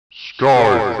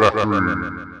Sky Factory,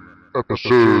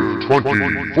 episode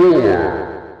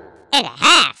 24. And a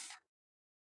half.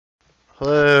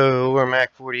 Hello, we're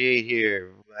Mac48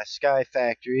 here, Sky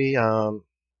Factory.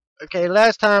 Okay,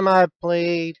 last time I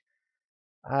played,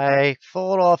 I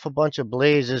fought off a bunch of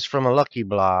blazes from a lucky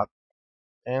block,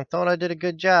 and thought I did a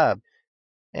good job.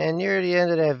 And near the end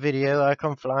of that video, I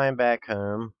come flying back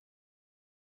home,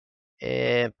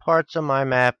 and parts of my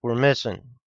map were missing,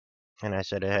 and I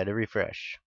said I had to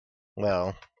refresh.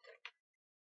 Well,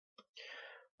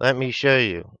 let me show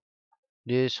you.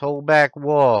 This whole back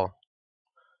wall,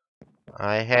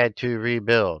 I had to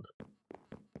rebuild.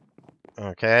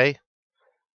 Okay?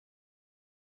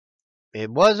 It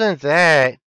wasn't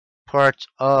that parts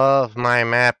of my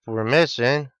map were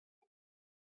missing.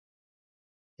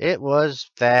 It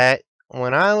was that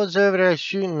when I was over there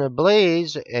shooting the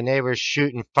blaze and they were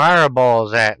shooting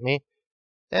fireballs at me,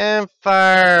 them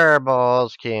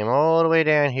fireballs came all the way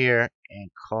down here and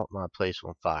caught my place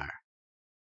on fire.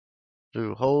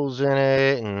 Threw holes in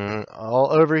it and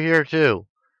all over here too.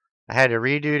 I had to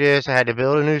redo this. I had to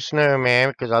build a new snowman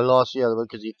because I lost the other one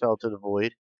because he fell to the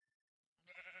void.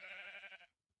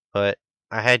 But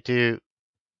I had to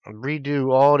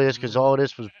redo all this because all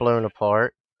this was blown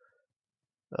apart.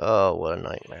 Oh, what a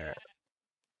nightmare.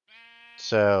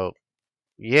 So,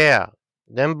 yeah.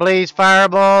 Them blaze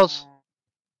fireballs,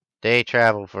 they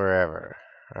travel forever.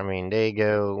 I mean, they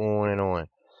go on and on.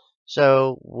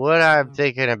 So, what I'm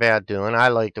thinking about doing, I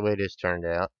like the way this turned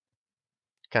out.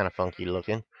 Kind of funky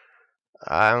looking.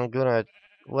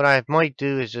 What I might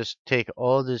do is just take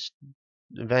all this,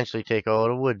 eventually take all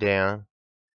the wood down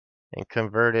and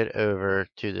convert it over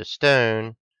to the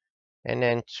stone, and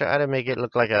then try to make it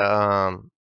look like a,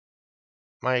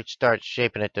 might start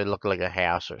shaping it to look like a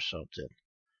house or something.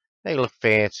 Make it look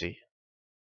fancy.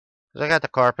 Because I got the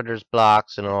carpenter's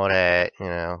blocks and all that, you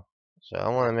know. So I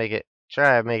want to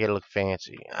try to make it look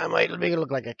fancy. I might make it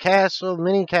look like a castle,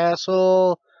 mini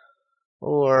castle,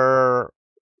 or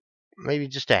maybe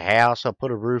just a house. I'll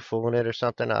put a roof on it or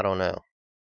something. I don't know.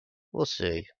 We'll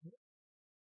see.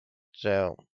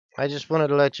 So I just wanted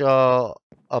to let y'all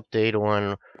update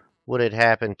on what had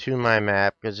happened to my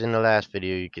map, because in the last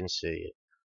video you can see it.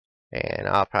 And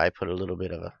I'll probably put a little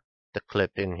bit of the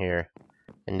clip in here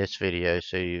in this video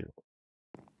so you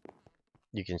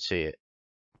can see it.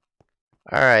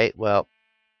 Alright, well,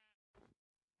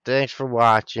 thanks for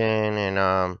watching,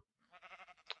 and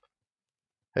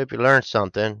hope you learned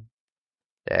something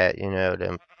that, you know,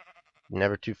 them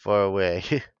never too far away.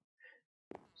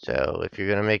 So if you're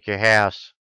gonna make your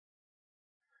house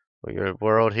or your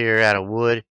world here out of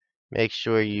wood, make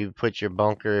sure you put your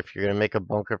bunker, if you're gonna make a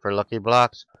bunker for lucky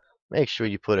blocks, make sure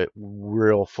you put it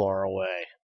real far away.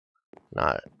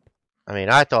 I mean,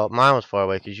 I thought mine was far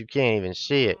away because you can't even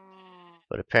see it,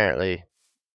 but apparently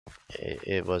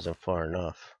it wasn't far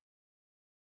enough.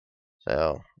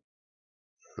 So,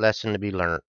 lesson to be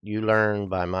learned. You learn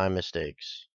by my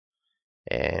mistakes.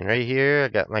 And right here, I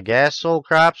got my gas soul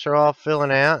crops are all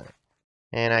filling out,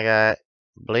 and I got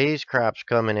blaze crops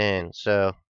coming in.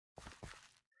 So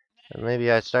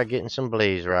maybe I start getting some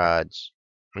blaze rods.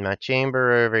 In my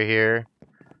chamber over here,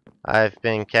 I've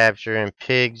been capturing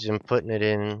pigs and putting it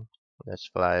in. Let's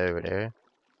fly over there.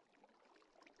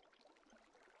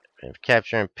 I'm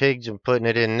capturing pigs and putting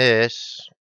it in this.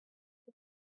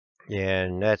 Yeah,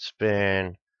 and that's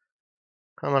been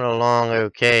coming along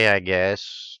okay, I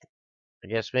guess. I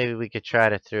guess maybe we could try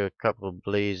to throw a couple of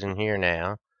blaze in here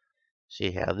now. See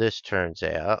how this turns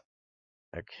out.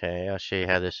 Okay, I'll show you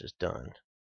how this is done.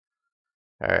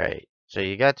 Alright, so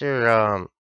you got your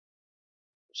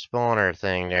spawner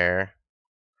thing there.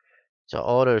 It's an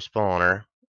auto spawner.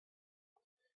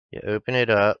 You open it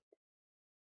up.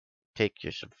 Take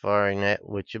your safari net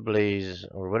with your blaze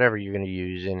or whatever you're going to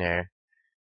use in there.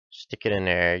 Stick it in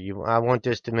there. I want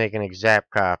this to make an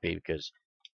exact copy because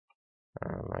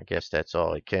I guess that's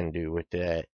all it can do with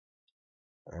that.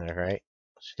 Alright,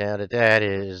 so now that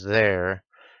is there.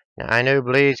 Now I know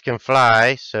blaze can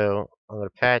fly, so I'm going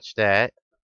to patch that.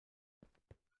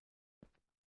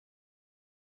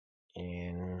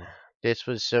 And this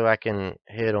was so I can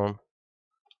hit them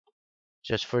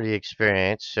just for the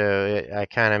experience. So I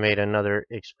kind of made another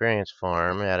experience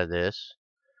farm out of this.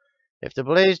 If the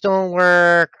blaze don't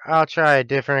work, I'll try a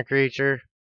different creature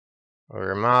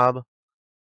or a mob.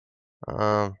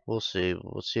 We'll see.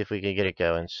 We'll see if we can get it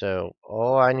going. So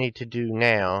all I need to do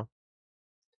now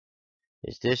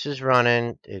is this is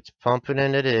running. It's pumping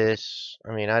into this.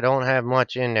 I mean, I don't have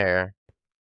much in there.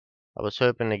 I was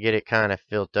hoping to get it kind of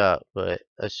filled up, but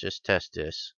let's just test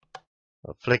this.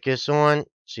 I'll flick this on.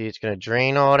 See, it's going to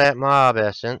drain all that mob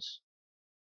essence.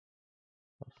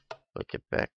 Flick it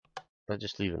back Let's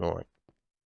just leave it on.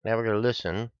 Now we're gonna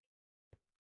listen.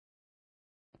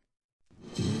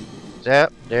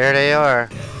 Yep, there they are.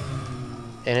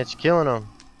 And it's killing them.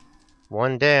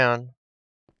 One down.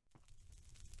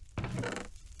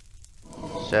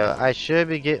 So I should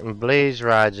be getting blaze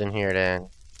rods in here then,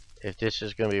 if this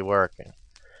is gonna be working.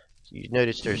 You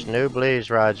notice there's no blaze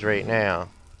rods right now.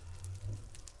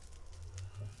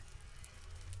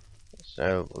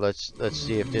 So let's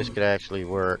see if this could actually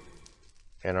work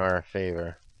in our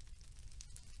favor.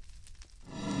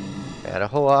 Yeah, the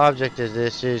whole object of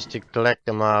this is to collect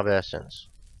the mob essence.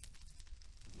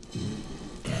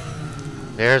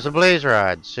 There's a blaze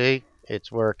rod. See?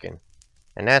 It's working.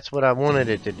 And that's what I wanted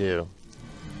it to do.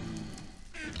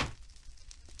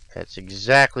 That's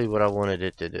exactly what I wanted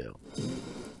it to do.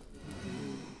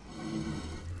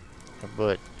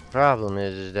 But the problem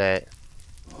is that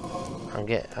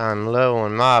I'm low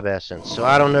on mob essence. So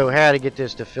I don't know how to get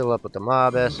this to fill up with the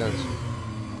mob essence.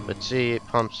 But see, it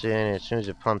pumps in, and as soon as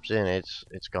it pumps in, it's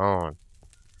gone.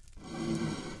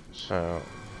 So,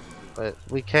 but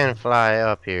we can fly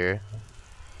up here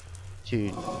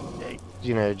to,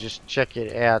 you know, just check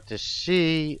it out to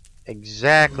see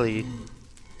exactly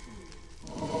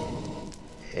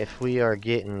if we are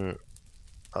getting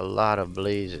a lot of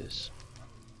blazes.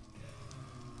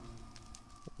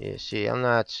 Yeah, see, I'm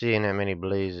not seeing that many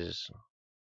blazes.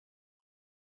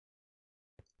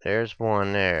 There's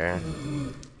one there.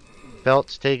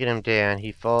 Belt's taking him down.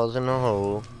 He falls in the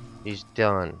hole. He's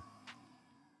done.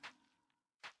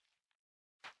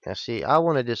 Now see, I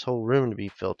wanted this whole room to be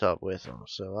filled up with them,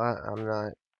 so I'm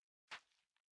not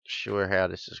sure how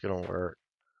this is going to work.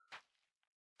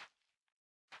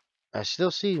 I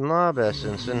still see mob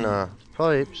essence in the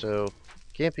pipe, so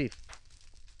can't be.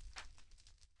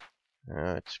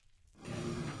 It's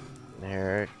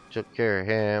there. Took care of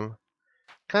him.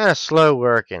 Kind of slow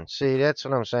working. See, that's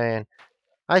what I'm saying.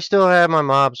 I still have my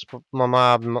mob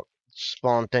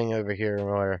spawn thing over here,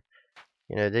 or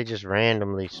you know, they just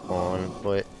randomly spawn.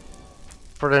 But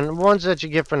for the ones that you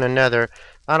get from the Nether,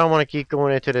 I don't want to keep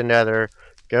going into the Nether,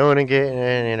 going and getting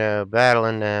in, you know,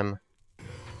 battling them.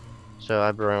 So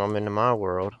I bring them into my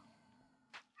world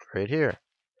right here.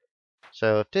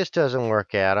 So if this doesn't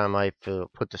work out, I might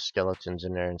put the skeletons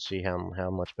in there and see how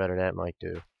much better that might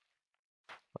do.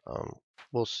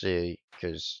 We'll see,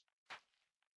 because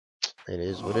it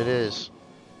is what it is.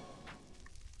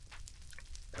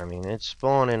 I mean, it's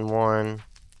spawning one,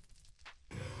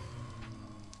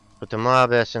 but the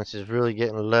mob essence is really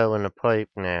getting low in the pipe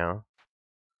now.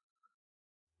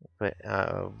 But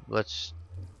let's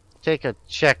take a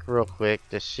check real quick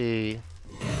to see.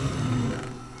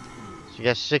 So you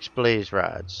got 6 blaze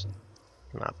rods.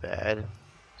 Not bad.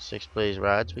 6 blaze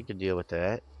rods, we could deal with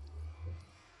that.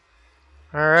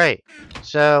 Alright,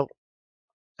 so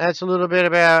that's a little bit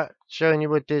about showing you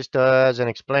what this does and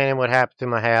explaining what happened to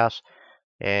my house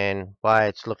and why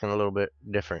it's looking a little bit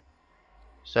different.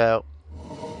 So,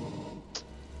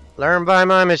 learn by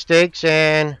my mistakes,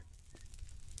 and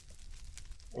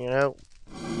you know,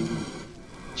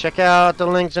 check out the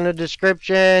links in the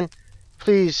description.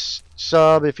 Please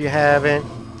sub if you haven't,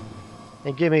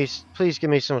 and please give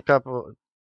me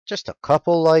just a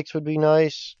couple likes would be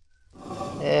nice,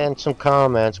 and some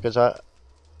comments, because I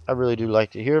really do like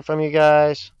to hear from you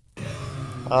guys.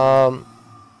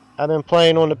 I've been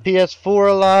playing on the PS4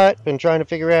 a lot, been trying to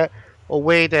figure out a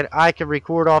way that I can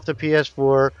record off the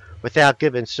PS4 without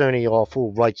giving Sony all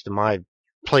full rights to my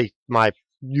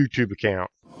YouTube account.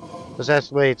 Because that's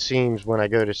the way it seems when I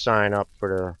go to sign up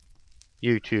for the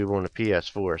YouTube on the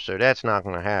PS4. So that's not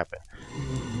going to happen.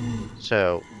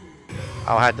 So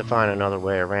I'll have to find another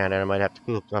way around it. I might have to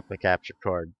hook up a capture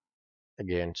card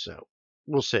again. So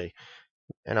we'll see.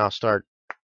 And I'll start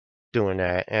doing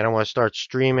that. And I want to start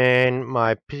streaming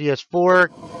my PS4.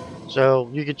 So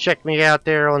you can check me out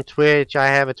there on Twitch. I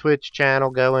have a Twitch channel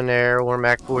going there, or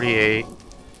Mac48.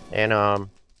 And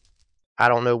I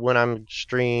don't know when I'm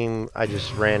stream. I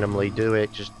just randomly do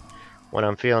it. Just when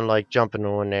I'm feeling like jumping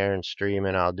on there and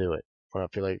streaming, I'll do it. When I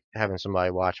feel like having somebody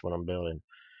watch what I'm building.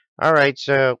 Alright,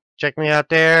 so check me out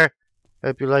there.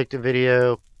 Hope you liked the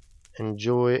video. Hope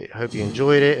you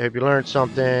enjoyed it. Hope you learned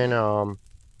something.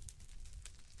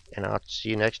 And I'll see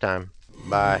you next time.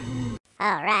 Bye.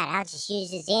 Alright, I'll just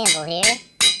use this anvil here.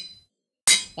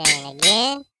 And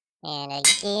again. And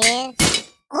again.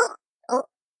 Oh, oh,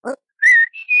 oh.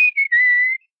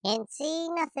 Can't see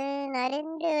nothing. I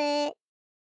didn't do it.